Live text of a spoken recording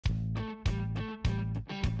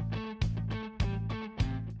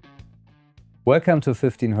Welcome to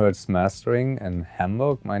 15 Hertz Mastering in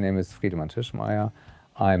Hamburg. My name is Friedemann Tischmeyer.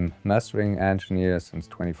 I'm mastering engineer since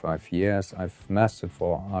 25 years. I've mastered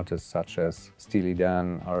for artists such as Steely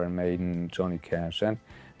Dan, Iron Maiden, Johnny Cash and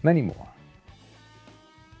many more.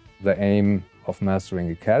 The aim of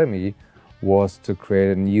Mastering Academy was to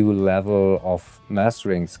create a new level of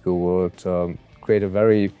mastering school, to create a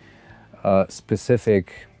very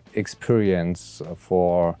specific experience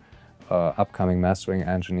for upcoming mastering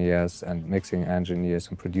engineers and mixing engineers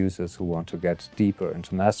and producers who want to get deeper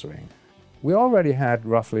into mastering. We already had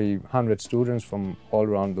roughly 100 students from all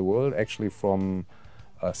around the world, actually from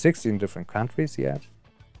 16 different countries yet.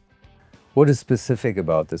 What is specific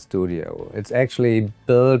about the studio? It's actually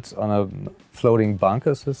built on a floating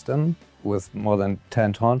bunker system with more than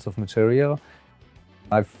 10 tons of material.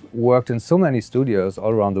 I've worked in so many studios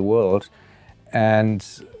all around the world, and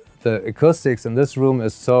the acoustics in this room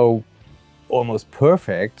is so almost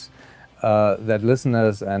perfect that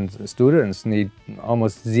listeners and students need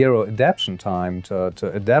almost zero adaptation time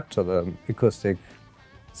to adapt to the acoustic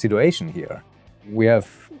situation here. We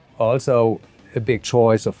have also a big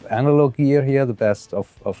choice of analog gear here, the best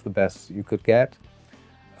of the best you could get.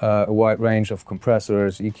 A wide range of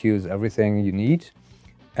compressors, EQs, everything you need.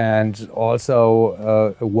 And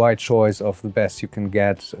also a wide choice of the best you can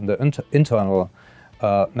get in the internal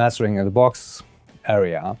mastering in the box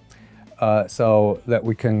area. So that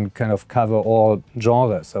we can kind of cover all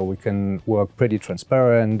genres. So we can work pretty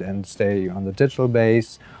transparent and stay on the digital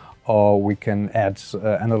base, or we can add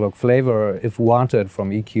analog flavor if wanted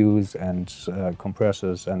from EQs and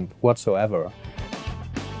compressors and whatsoever.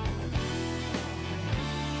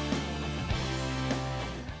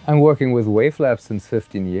 I'm working with WaveLab since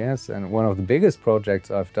 15 years, and one of the biggest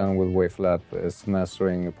projects I've done with WaveLab is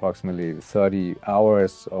mastering approximately 30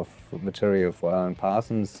 hours of material for Alan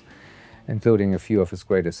Parsons, including a few of his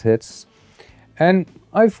greatest hits. And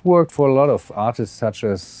I've worked for a lot of artists such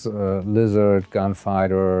as Lizard,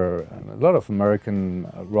 Gunfighter, and a lot of American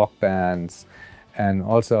rock bands, and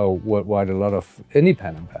also worldwide a lot of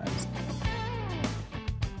independent bands.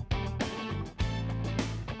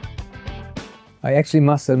 I actually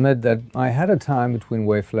must admit that I had a time between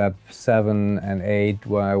WaveLab 7 and 8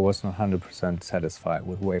 where I was not 100% satisfied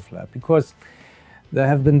with WaveLab, because there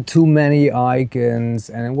have been too many icons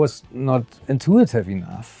and it was not intuitive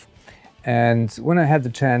enough. And when I had the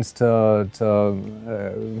chance to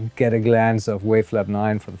get a glance of WaveLab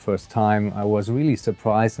 9 for the first time, I was really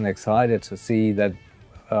surprised and excited to see that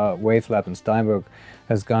WaveLab and Steinberg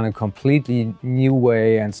has gone a completely new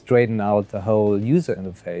way and straightened out the whole user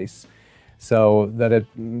interface, so that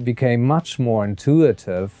it became much more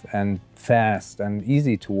intuitive and fast and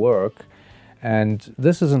easy to work. And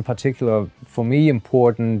this is in particular for me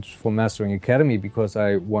important for Mastering Academy, because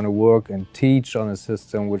I want to work and teach on a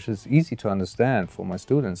system which is easy to understand for my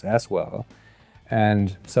students as well.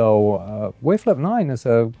 And so WaveLab 9 is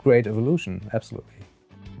a great evolution, absolutely.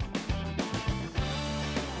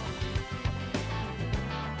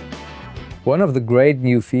 One of the great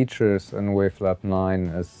new features in WaveLab 9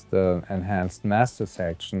 is the enhanced master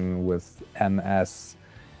section with MS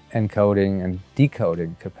encoding and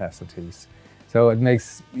decoding capacities. So it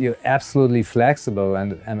makes you absolutely flexible,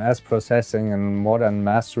 and MS processing and modern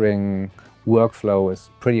mastering workflow is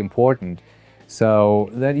pretty important. So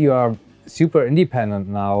that you are super independent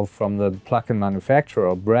now from the plug-in manufacturer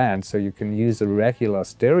or brand, so you can use a regular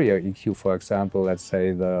stereo EQ, for example, let's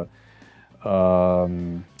say the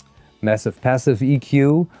massive passive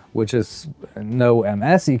EQ, which is no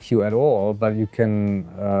MS EQ at all, but you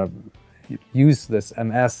can use this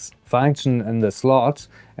MS function in the slot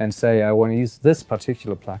and say, I want to use this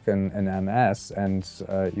particular plugin in MS, and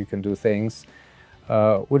you can do things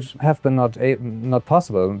which have been not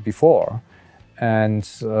possible before. And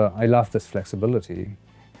I love this flexibility.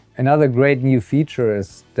 Another great new feature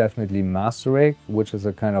is definitely Mastering, which is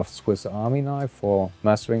a kind of Swiss Army knife for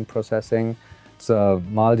mastering processing. It's a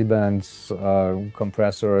multi-band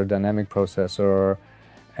compressor, dynamic processor,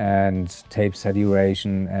 and tape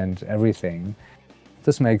saturation and everything.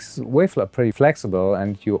 This makes WaveLab pretty flexible,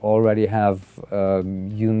 and you already have a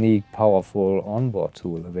unique, powerful onboard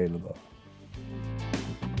tool available.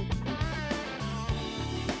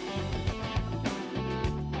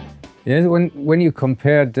 Yes, when you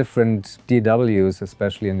compare different DAWs,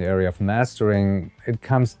 especially in the area of mastering, it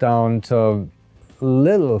comes down to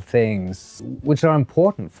little things which are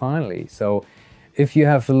important finally. So if you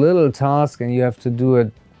have a little task and you have to do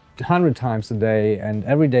it 100 times a day and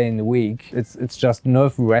every day in the week, it's just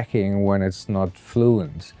nerve-wracking when it's not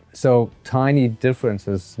fluent. So tiny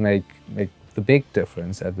differences make the big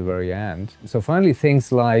difference at the very end. So finally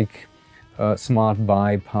things like smart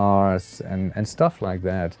bypass and stuff like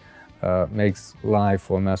that makes life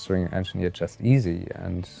for a mastering engineer just easy.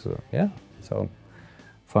 And yeah, so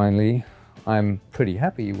finally I'm pretty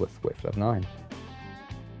happy with WaveLab 9.